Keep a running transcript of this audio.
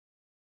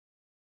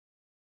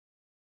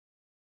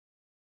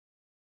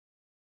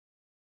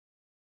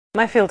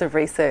My field of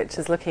research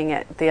is looking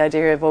at the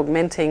idea of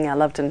augmenting our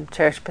loved and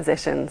cherished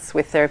possessions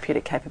with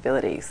therapeutic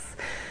capabilities.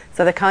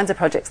 So the kinds of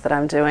projects that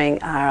I'm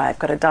doing are, I've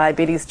got a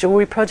diabetes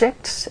jewellery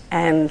project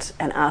and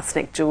an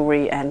arsenic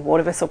jewellery and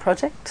water vessel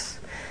project.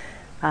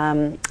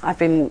 I've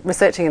been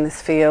researching in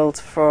this field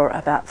for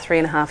about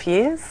 3.5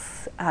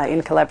 years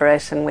in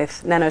collaboration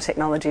with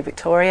Nanotechnology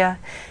Victoria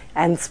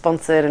and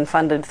sponsored and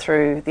funded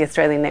through the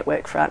Australian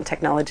Network for Art and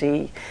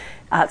Technology,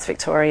 Arts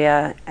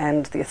Victoria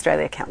and the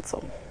Australia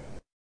Council.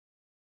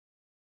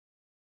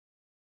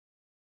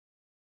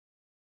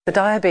 The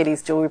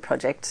Diabetes Jewellery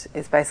project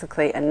is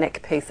basically a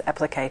neck piece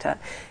applicator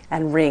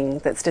and ring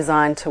that's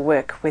designed to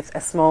work with a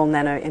small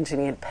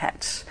nano-engineered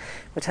patch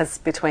which has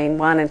between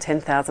 1 and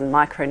 10,000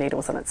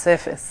 microneedles on its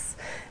surface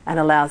and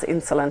allows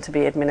insulin to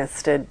be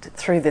administered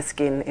through the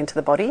skin into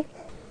the body.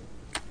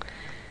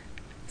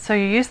 So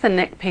you use the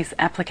neck piece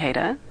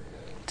applicator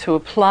to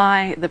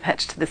apply the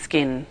patch to the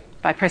skin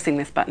by pressing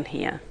this button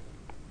here.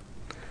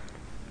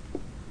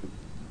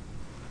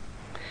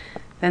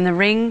 Then the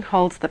ring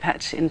holds the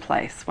patch in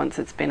place once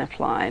it's been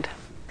applied.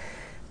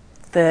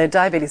 The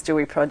Diabetes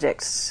Jewellery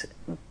project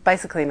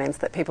basically means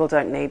that people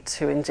don't need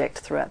to inject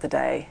throughout the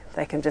day.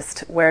 They can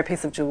just wear a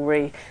piece of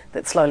jewellery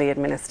that slowly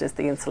administers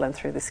the insulin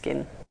through the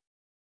skin.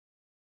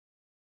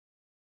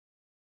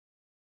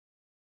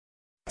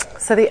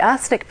 So the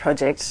Arsenic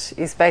project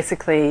is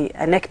basically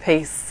a neck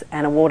piece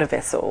and a water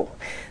vessel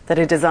that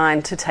are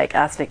designed to take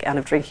arsenic out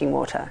of drinking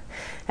water.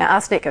 Now,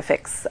 arsenic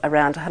affects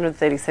around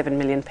 137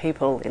 million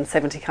people in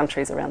 70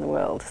 countries around the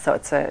world, so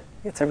it's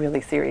a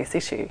really serious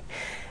issue.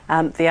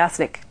 The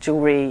Arsenic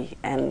Jewellery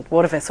and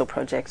Water Vessel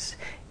project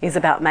is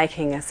about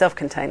making a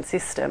self-contained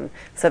system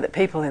so that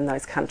people in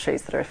those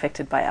countries that are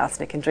affected by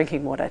arsenic in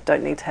drinking water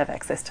don't need to have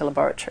access to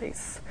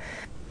laboratories.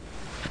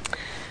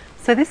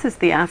 So this is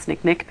the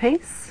arsenic neck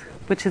piece,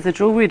 which is a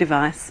jewellery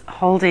device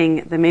holding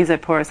the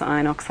mesoporous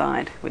iron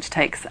oxide, which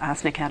takes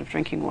arsenic out of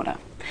drinking water.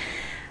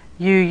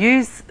 You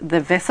use the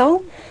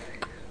vessel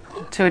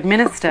to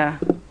administer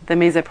the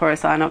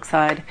mesoporous iron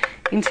oxide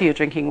into your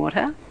drinking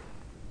water,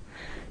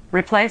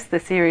 replace the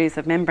series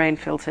of membrane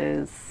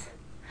filters,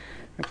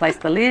 replace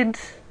the lid,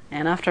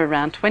 and after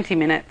around 20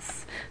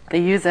 minutes, the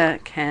user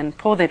can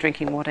pour their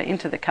drinking water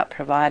into the cup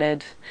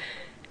provided,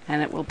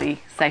 and it will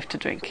be safe to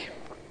drink.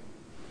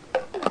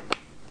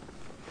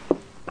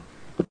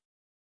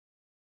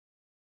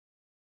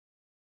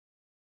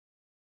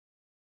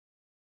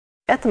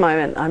 At the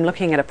moment, I'm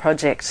looking at a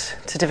project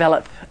to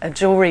develop a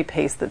jewellery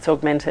piece that's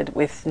augmented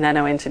with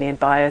nano-engineered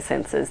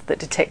biosensors that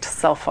detect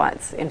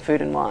sulfites in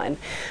food and wine.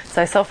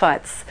 So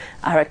sulfites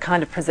are a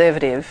kind of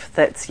preservative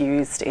that's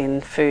used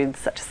in foods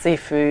such as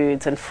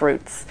seafoods and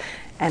fruits,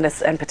 and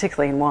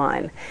particularly in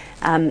wine.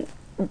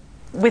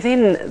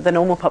 Within the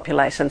normal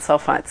population,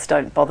 sulfites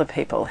don't bother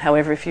people.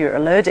 However, if you're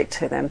allergic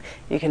to them,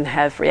 you can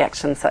have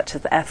reactions such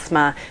as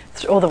asthma,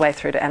 all the way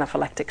through to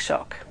anaphylactic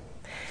shock.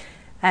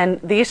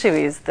 And the issue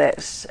is that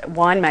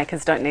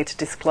winemakers don't need to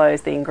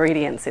disclose the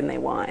ingredients in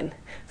their wine.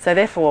 So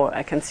therefore,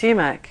 a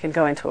consumer can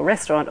go into a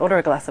restaurant, order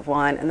a glass of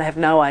wine, and they have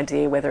no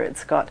idea whether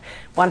it's got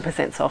 1%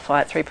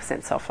 sulfite, 3%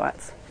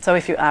 sulfites. So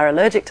if you are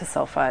allergic to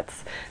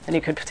sulfites, then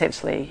you could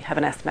potentially have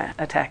an asthma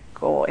attack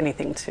or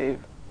anything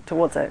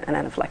towards an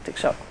anaphylactic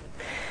shock.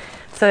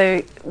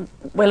 So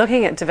we're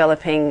looking at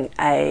developing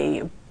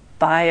a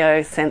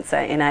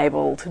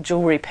biosensor-enabled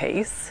jewellery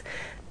piece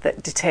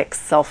that detects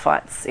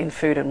sulfites in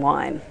food and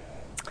wine.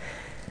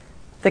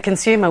 The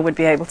consumer would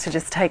be able to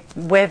just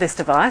wear this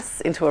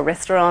device into a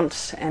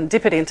restaurant and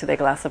dip it into their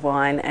glass of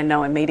wine and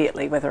know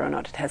immediately whether or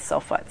not it has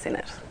sulfites in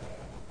it.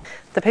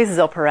 The pieces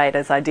operate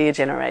as idea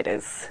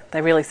generators.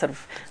 They really sort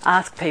of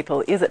ask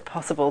people, is it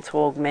possible to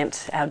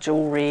augment our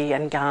jewellery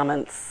and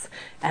garments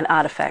and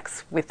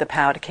artefacts with the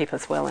power to keep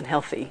us well and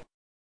healthy?